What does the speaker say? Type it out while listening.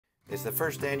is the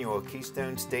first annual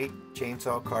Keystone State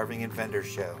Chainsaw Carving and Vendor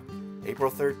Show,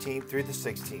 April 13th through the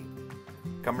 16th.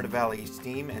 Cumberland Valley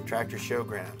Steam and Tractor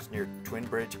Showgrounds near Twin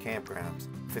Bridge Campgrounds,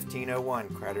 1501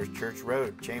 Crowder's Church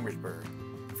Road, Chambersburg,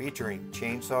 featuring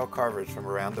chainsaw carvers from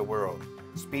around the world,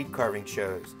 speed carving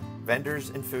shows, vendors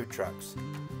and food trucks.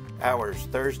 Hours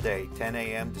Thursday 10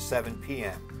 a.m. to 7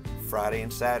 p.m., Friday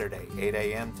and Saturday 8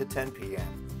 a.m. to 10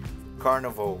 p.m.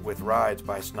 Carnival with rides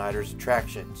by Snyder's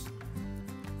Attractions.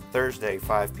 Thursday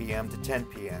 5 p.m. to 10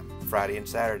 p.m., Friday and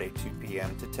Saturday 2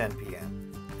 p.m. to 10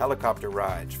 p.m. Helicopter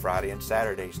rides Friday and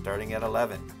Saturday starting at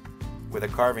 11, with a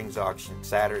carvings auction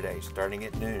Saturday starting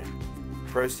at noon.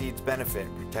 Proceeds benefit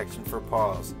Protection for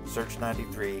Paws, Search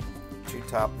 93, Two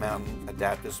Top Mountain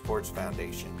Adaptive Sports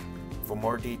Foundation. For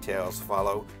more details,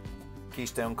 follow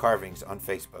Keystone Carvings on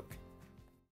Facebook.